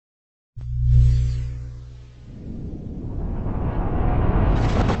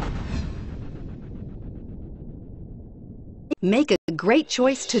Make a great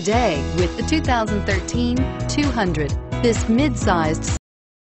choice today with the 2013 200. This mid-sized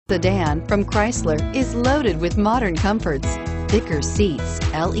sedan from Chrysler is loaded with modern comforts. Thicker seats,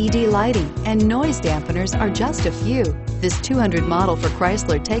 LED lighting, and noise dampeners are just a few. This 200 model for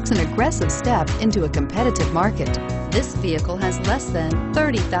Chrysler takes an aggressive step into a competitive market. This vehicle has less than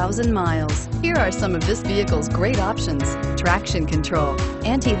 30,000 miles. Here are some of this vehicle's great options: traction control,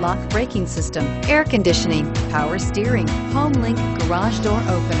 anti-lock braking system, air conditioning, power steering, home link garage door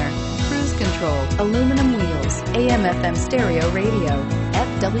opener, cruise control, aluminum wheels, AM/FM stereo radio,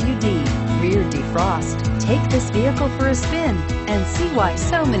 FWD, rear defrost. Take this vehicle for a spin and see why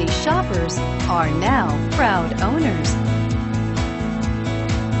so many shoppers are now proud owners.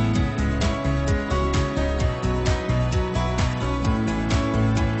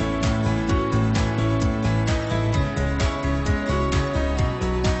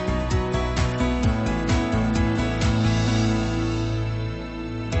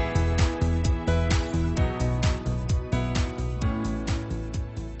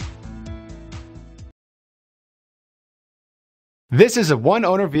 This is a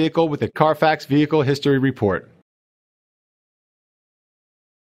one-owner vehicle with a Carfax Vehicle History Report.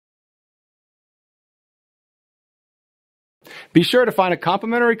 Be sure to find a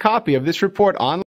complimentary copy of this report online